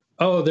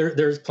 Oh,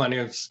 there's plenty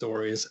of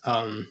stories.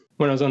 When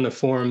I was on the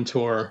Forum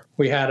tour,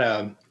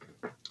 there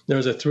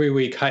was a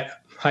 3-week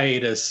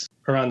hiatus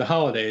around the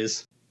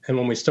holidays. And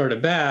when we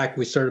started back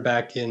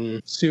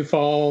in Sioux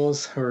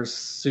Falls or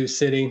Sioux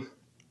City,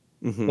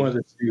 mm-hmm. one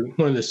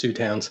of the Sioux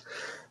towns.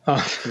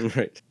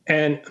 Right.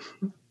 And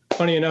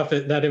funny enough,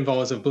 that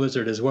involves a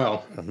blizzard as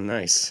well. Oh,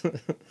 nice.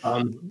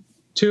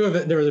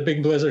 There was a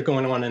big blizzard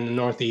going on in the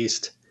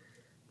Northeast.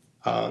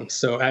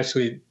 So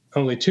actually,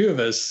 only 2 of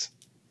us,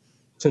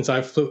 since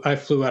I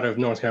flew out of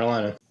North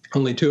Carolina,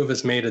 only 2 of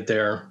us made it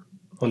there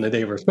on the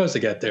day we were supposed to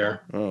get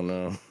there. Oh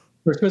no!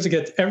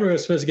 Everyone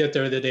was supposed to get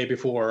there the day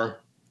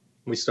before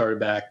we started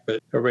back,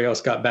 but everybody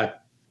else got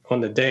back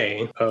on the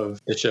day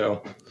of the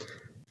show.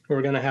 We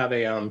were going to have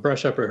a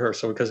brush up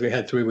rehearsal because we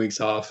had 3 weeks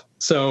off.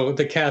 So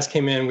the cast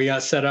came in, we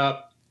got set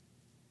up.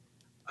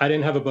 I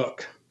didn't have a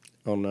book.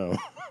 Oh, no.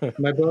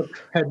 My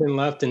book had been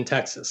left in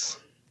Texas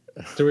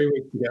 3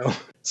 weeks ago.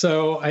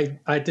 So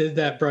I did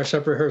that brush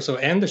up rehearsal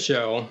and the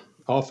show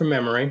all from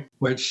memory,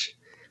 which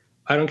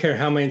I don't care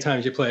how many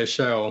times you play a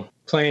show.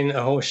 Playing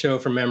a whole show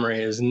from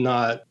memory is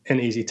not an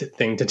easy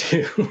thing to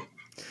do.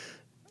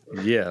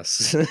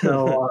 Yes.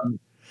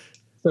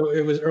 So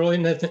it was early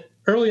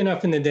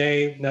enough in the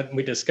day that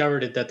we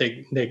discovered it that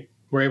they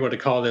were able to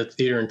call the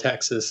theater in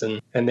Texas,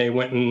 and they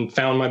went and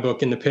found my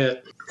book in the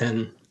pit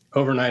and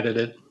overnighted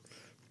it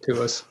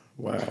to us.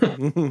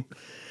 Wow.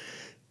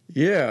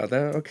 Yeah.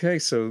 Okay.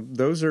 So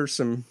those are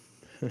some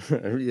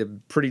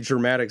pretty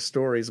dramatic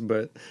stories,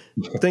 but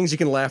things you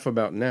can laugh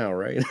about now,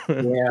 right?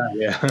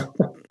 Yeah.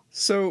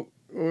 So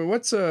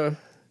what's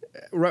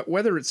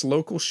whether it's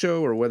local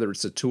show or whether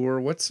it's a tour,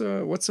 what's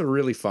a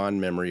really fond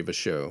memory of a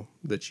show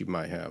that you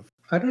might have?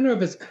 I don't know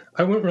if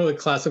I wouldn't really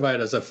classify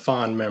it as a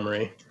fond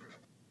memory,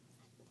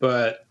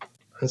 but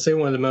I'd say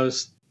one of the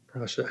most,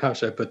 how should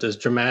I put this,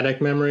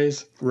 dramatic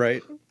memories.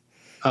 Right.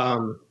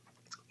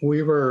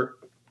 We were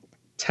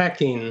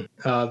teching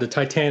the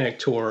Titanic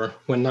tour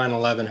when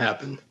 9/11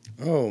 happened.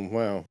 Oh,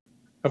 wow.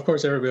 Of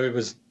course, everybody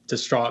was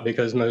distraught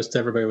because most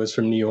everybody was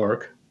from New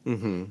York.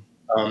 Mm-hmm.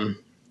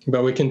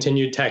 But we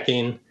continued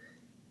teching,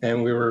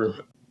 and we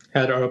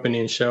had our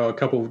opening show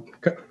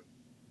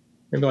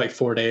maybe like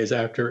 4 days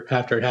after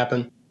it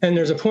happened. And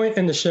there's a point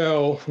in the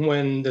show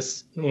when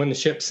the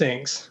ship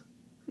sinks.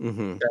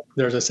 Mm-hmm.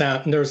 There was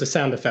a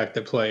sound effect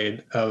that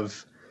played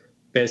of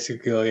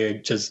basically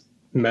just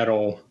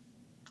metal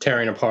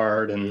tearing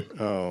apart and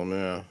oh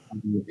no,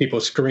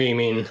 people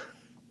screaming.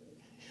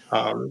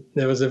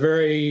 It was a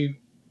very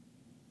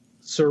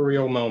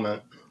surreal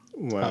moment.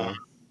 Wow.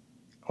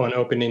 On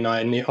opening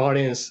night, and the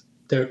audience,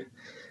 the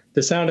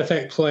sound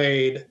effect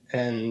played,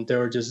 and there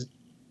were just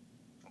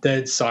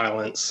dead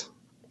silence.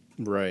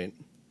 Right.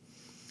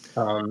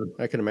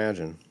 I can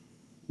imagine.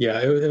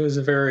 Yeah, it was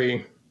a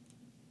very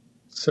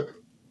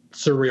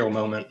surreal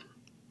moment,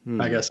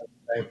 I guess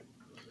I'd say.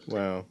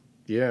 Wow.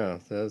 Yeah,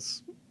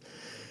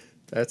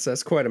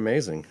 that's quite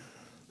amazing.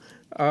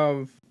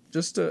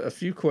 Just a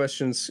few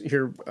questions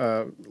here.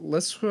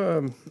 Let's.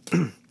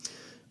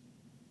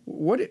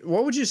 What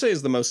would you say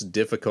is the most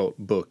difficult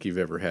book you've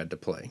ever had to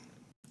play?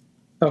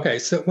 Okay,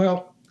 so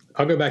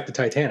I'll go back to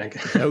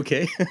Titanic.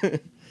 Okay.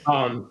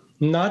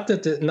 Not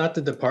that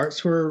the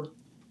parts were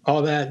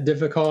all that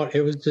difficult.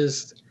 It was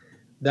just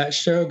that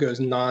show goes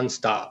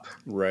nonstop.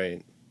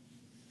 Right.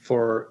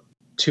 For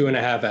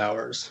 2.5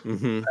 hours.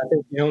 Mm-hmm. I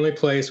think the only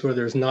place where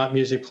there's not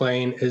music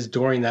playing is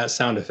during that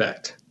sound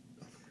effect.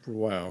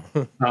 Wow.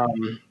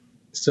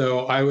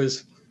 So I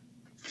was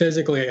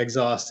physically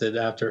exhausted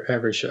after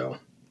every show.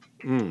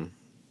 Mm.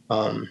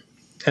 And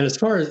as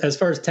far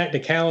as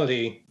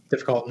technicality,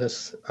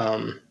 difficultness,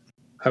 I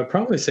would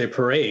probably say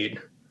Parade.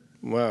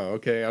 Wow.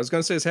 Okay. I was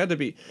going to say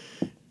it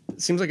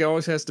seems like it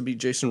always has to be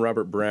Jason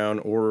Robert Brown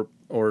or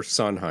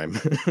Sondheim.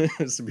 It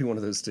has to be one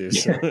of those two.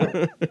 So.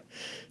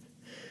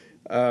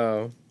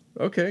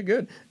 Okay,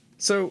 good.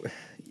 So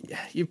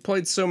you've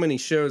played so many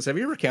shows. Have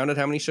you ever counted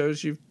how many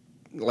shows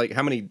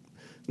how many,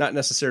 not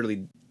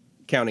necessarily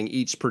counting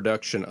each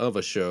production of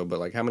a show, but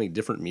like how many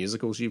different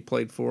musicals you've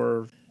played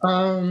for?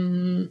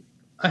 I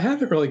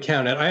haven't really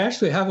counted. I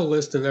actually have a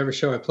list of every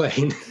show I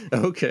played.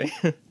 Okay.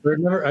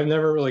 I've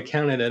never really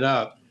counted it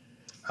up.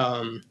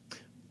 I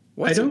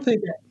don't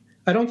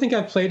think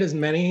I've played as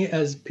many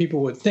as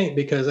people would think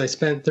because I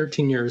spent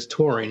 13 years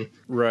touring.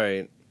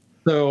 Right.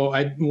 So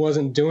I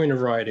wasn't doing a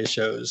variety of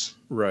shows.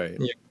 Right.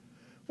 Yeah.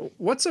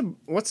 What's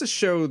a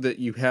show that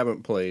you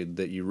haven't played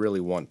that you really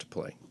want to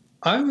play?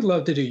 I would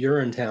love to do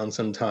Urinetown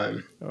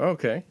sometime.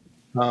 Okay.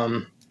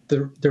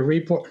 The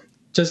report,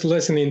 just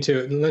listening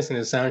to the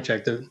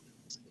soundtrack, the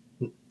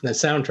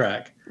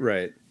soundtrack.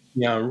 Right.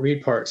 Yeah,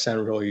 read parts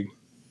sound really,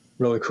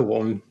 really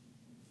cool and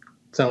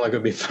sound like it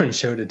would be a fun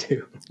show to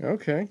do.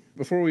 Okay.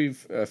 Before we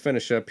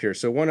finish up here,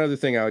 so one other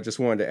thing I just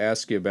wanted to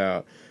ask you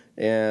about,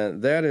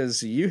 and that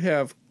is you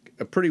have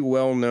a pretty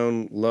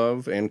well-known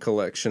love and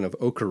collection of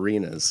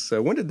ocarinas.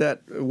 So when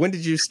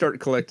did you start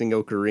collecting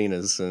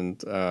ocarinas? And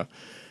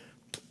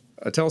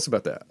tell us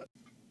about that.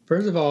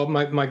 First of all,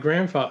 my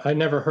grandfather, I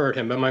never heard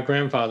him, but my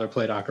grandfather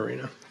played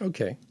ocarina.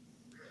 Okay.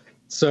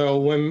 So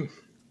when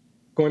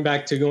going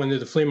to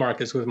the flea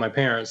markets with my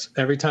parents,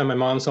 every time my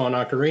mom saw an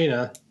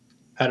ocarina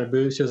at a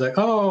booth, she was like,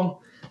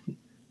 "Oh,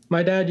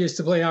 my dad used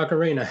to play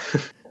ocarina."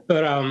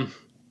 But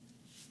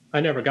I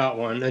never got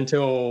one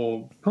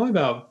until probably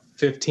about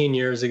 15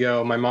 years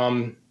ago. My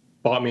mom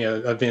bought me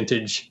a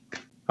vintage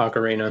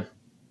ocarina.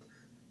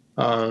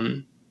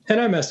 And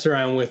I messed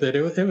around with it.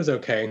 It was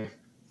okay.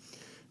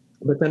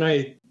 But then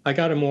I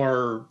got a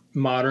more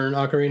modern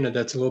ocarina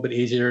that's a little bit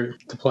easier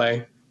to play,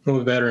 a little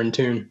bit better in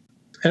tune.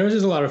 And it was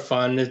just a lot of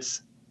fun.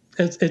 It's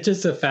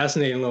just a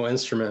fascinating little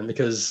instrument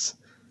because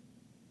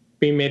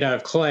being made out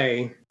of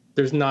clay,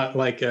 there's not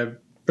like a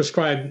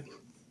prescribed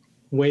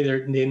way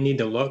they need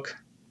to look.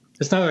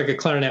 it's not like a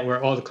clarinet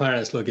where all the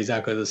clarinets look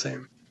exactly the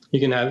same.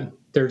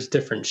 There's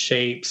different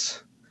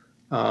shapes,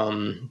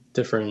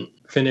 different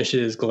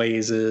finishes,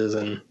 glazes,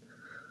 and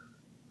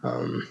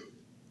of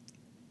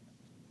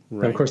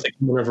course they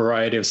come in a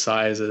variety of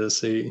sizes.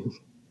 So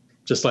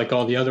just like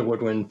all the other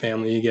woodwind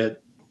family, you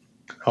get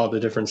all the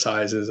different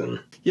sizes. And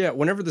yeah,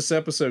 whenever this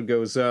episode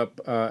goes up,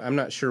 I'm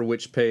not sure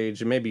which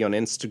page. It may be on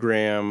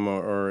Instagram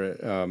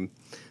or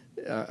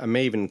I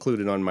may even include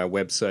it on my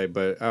website.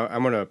 But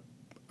I'm gonna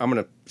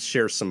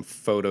share some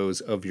photos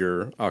of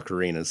your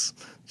ocarinas,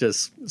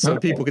 just so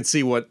people can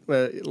see what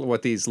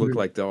these look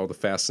like, all the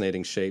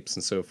fascinating shapes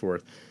and so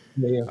forth.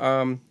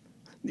 Yeah.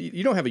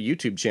 You don't have a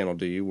YouTube channel,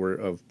 do you?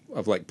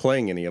 Of like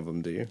playing any of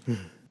them, do you?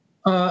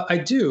 I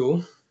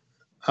do.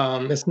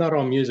 It's not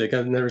all music.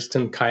 There's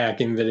some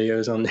kayaking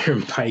videos on there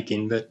and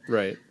biking, but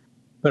right.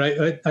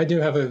 But I do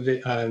have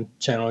a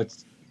channel.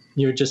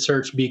 You would just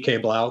search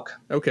BK Blauch.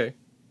 Okay.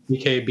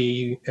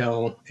 BKBLAUCH.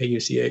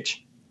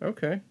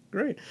 Okay,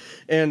 great.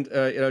 And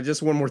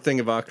just one more thing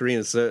of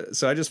ocarinas.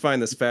 So I just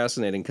find this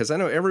fascinating because I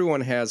know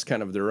everyone has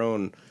kind of their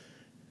own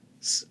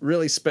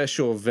really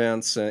special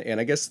events, and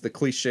I guess the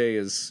cliche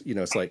is,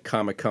 it's like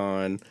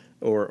Comic-Con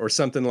or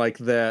something like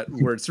that,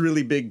 where it's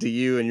really big to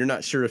you and you're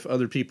not sure if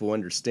other people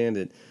understand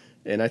it.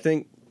 And I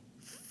think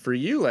for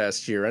you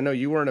last year, I know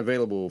you weren't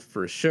available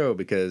for a show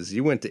because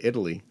you went to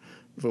Italy.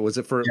 Was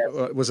it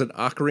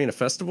Ocarina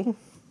Festival?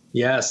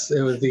 Yes,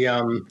 it was the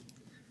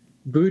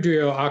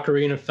Budrio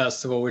Ocarina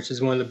Festival, which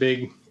is one of the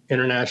big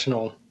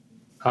international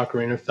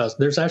ocarina festivals.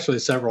 There's actually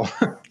several.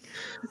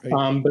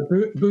 Right. But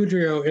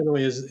Budrio,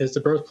 Italy, is the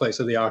birthplace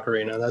of the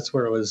ocarina. That's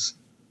where it was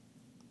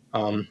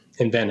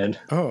invented.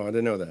 Oh, I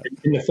didn't know that.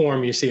 In the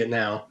form you see it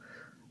now.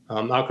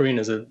 Ocarina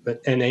is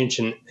an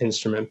ancient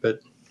instrument, but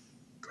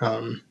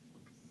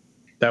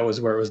that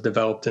was where it was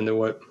developed into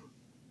what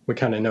we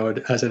kind of know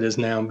it as it is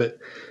now. But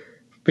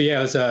yeah,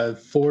 it was a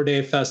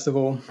 4-day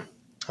festival.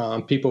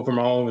 People from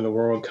all over the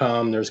world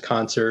come. There's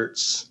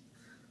concerts,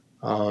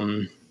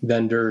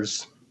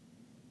 vendors.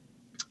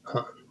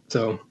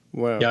 So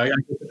wow. Yeah,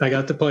 I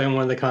got to play on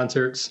one of the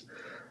concerts.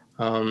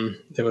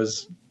 It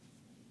was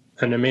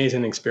an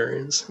amazing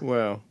experience.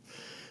 Wow.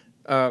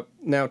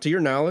 Now, to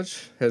your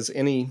knowledge, has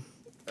any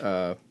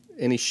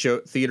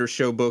theater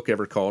show book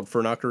ever called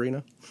for an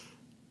ocarina?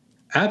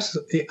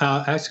 Absolutely.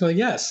 Actually,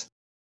 yes.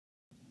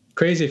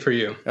 Crazy for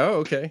You. Oh,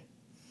 okay.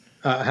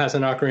 Has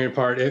an ocarina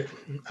part.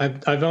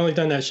 I've only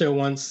done that show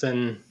once,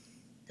 and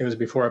it was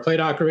before I played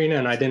ocarina,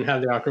 and I didn't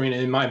have the ocarina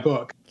in my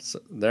book. So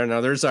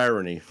there's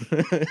irony.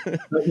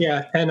 But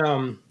yeah,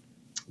 and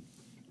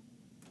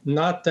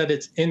not that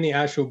it's in the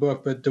actual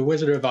book, but The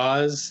Wizard of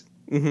Oz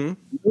movie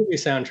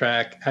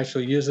soundtrack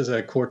actually uses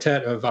a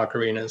quartet of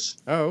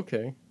ocarinas. Oh,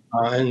 okay.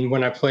 And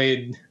when I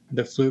played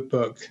the flute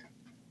book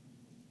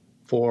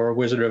for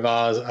Wizard of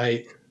Oz,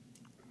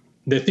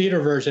 the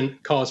theater version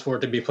calls for it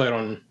to be played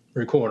on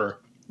recorder.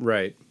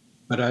 Right.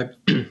 But I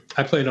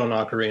played on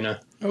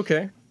ocarina.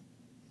 Okay.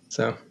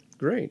 So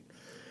great.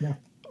 Yeah.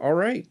 All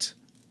right.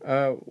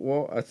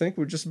 Well, I think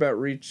we've just about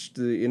reached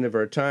the end of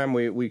our time.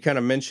 We kind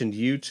of mentioned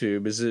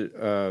YouTube. Is it?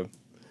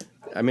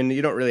 I mean,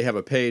 you don't really have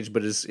a page,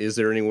 but is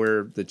there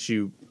anywhere that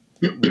you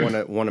want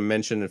to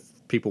mention if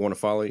people want to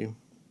follow you?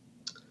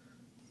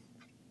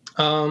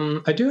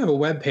 I do have a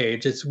web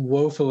page. It's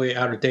woefully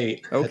out of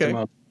date at the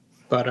moment,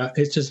 but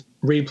it's just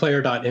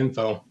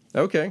readplayer.info.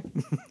 Okay.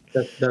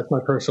 That's my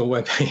personal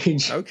web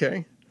page.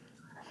 Okay.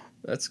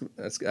 That's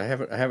I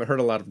haven't heard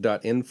a lot of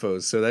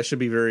 .infos, so that should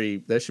be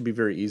very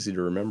easy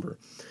to remember.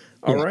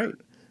 All right.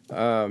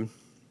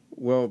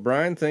 Well,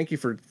 Brian, thank you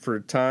for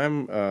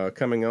time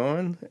coming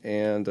on,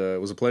 and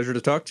it was a pleasure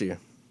to talk to you.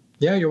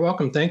 Yeah, you're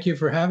welcome. Thank you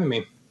for having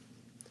me.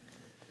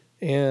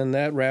 And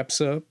that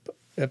wraps up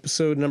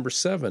episode number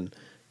 7.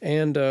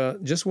 And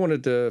just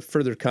wanted to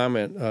further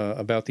comment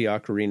about the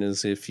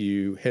ocarinas. If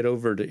you head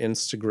over to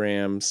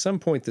Instagram some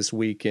point this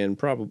weekend,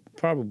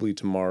 probably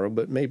tomorrow,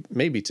 but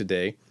maybe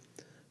today,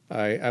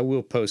 I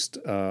will post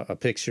a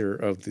picture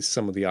of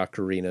some of the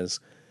ocarinas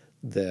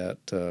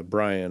that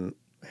Brian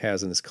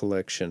has in his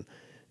collection.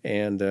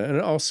 And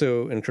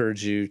also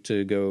encourage you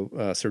to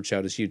go search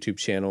out his YouTube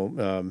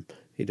channel.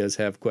 He does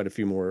have quite a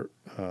few more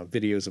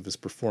videos of his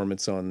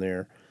performance on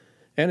there.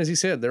 And as he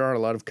said, there are a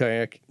lot of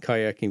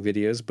kayaking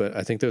videos, but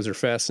I think those are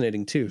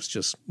fascinating too. It's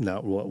just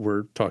not what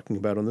we're talking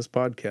about on this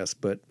podcast.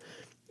 But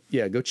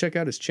yeah, go check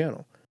out his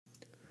channel.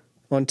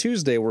 On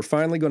Tuesday, we're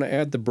finally going to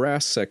add the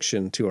brass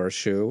section to our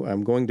show.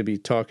 I'm going to be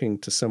talking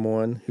to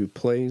someone who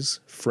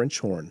plays French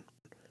horn.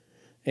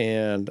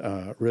 And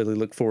really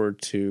look forward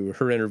to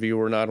her interview.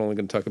 We're not only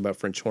going to talk about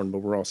French horn, but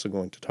we're also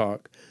going to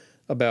talk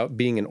about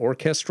being an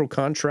orchestral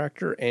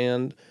contractor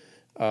and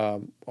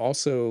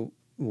also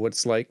what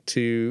it's like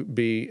to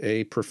be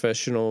a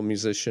professional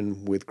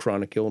musician with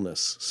chronic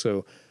illness.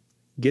 So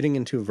getting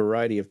into a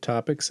variety of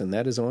topics, and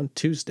that is on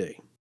Tuesday.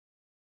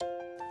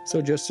 So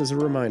just as a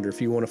reminder,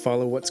 if you want to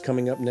follow what's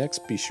coming up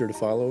next, be sure to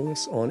follow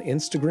us on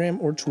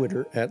Instagram or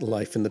Twitter at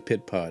Life in the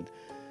Pit Pod.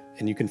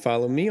 And you can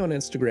follow me on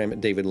Instagram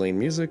at David Lane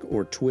Music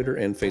or Twitter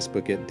and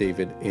Facebook at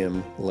David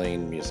M.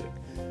 Lane Music.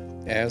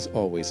 As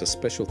always, a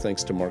special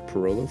thanks to Mark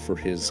Parolo for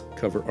his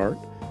cover art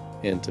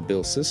and to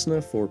Bill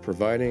Cisna for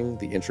providing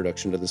the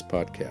introduction to this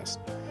podcast.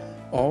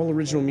 All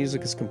original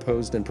music is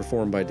composed and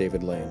performed by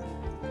David Lane.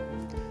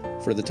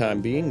 For the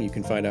time being, you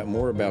can find out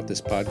more about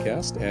this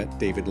podcast at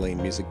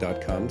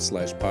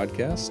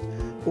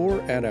davidlanemusic.com/podcast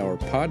or at our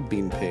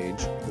Podbean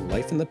page,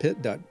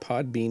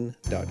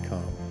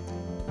 lifeinthepit.podbean.com.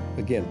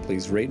 Again,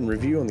 please rate and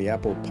review on the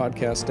Apple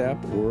Podcast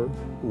app or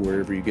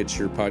wherever you get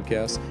your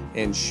podcasts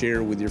and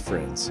share with your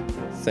friends.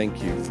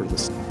 Thank you for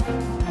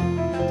listening.